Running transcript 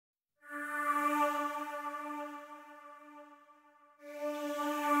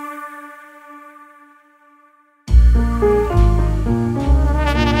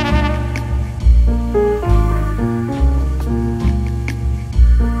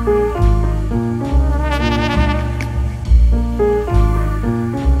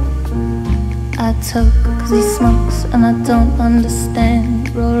toke, cause he smokes and I don't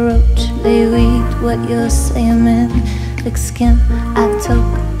understand. Roll roach, lay weed, what you're saying, man. Thick skin, I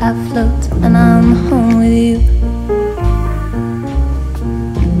toke, I float, and I'm home with you.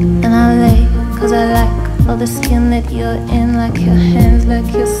 And I lay, cause I like all the skin that you're in. Like your hands,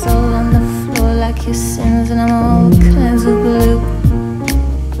 like your soul on the floor, like your sins. And I'm all kinds of blue.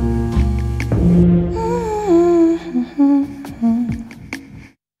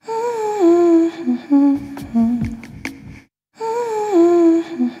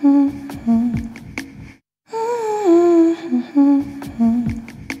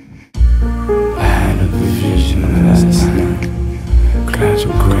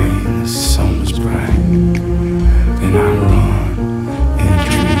 Gradual grain, the sun was bright. Then I run in a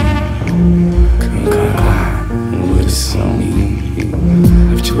dream, collide with a song.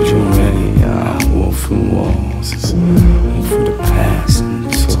 I've told you already, I walk through walls, walk through the past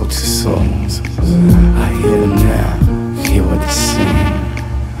and talk to souls. I hear them now, hear what they sing.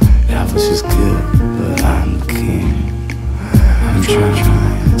 That was just good, but I'm the king. I'm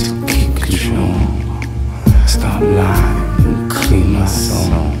trying to keep control. Stop lying and clean my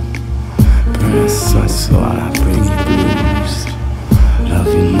soul. Burn sun so I bring you blues. Love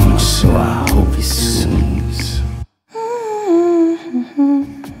you much so I hope you snooze.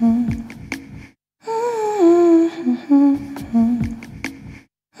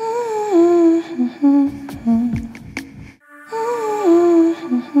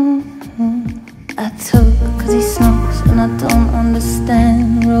 I toke, cause he smokes and I don't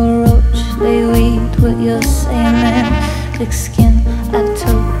understand. Roll roach, lay weed, what you're saying, man. Thick skin, I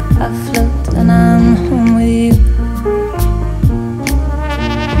toke, I float, and I'm home with you.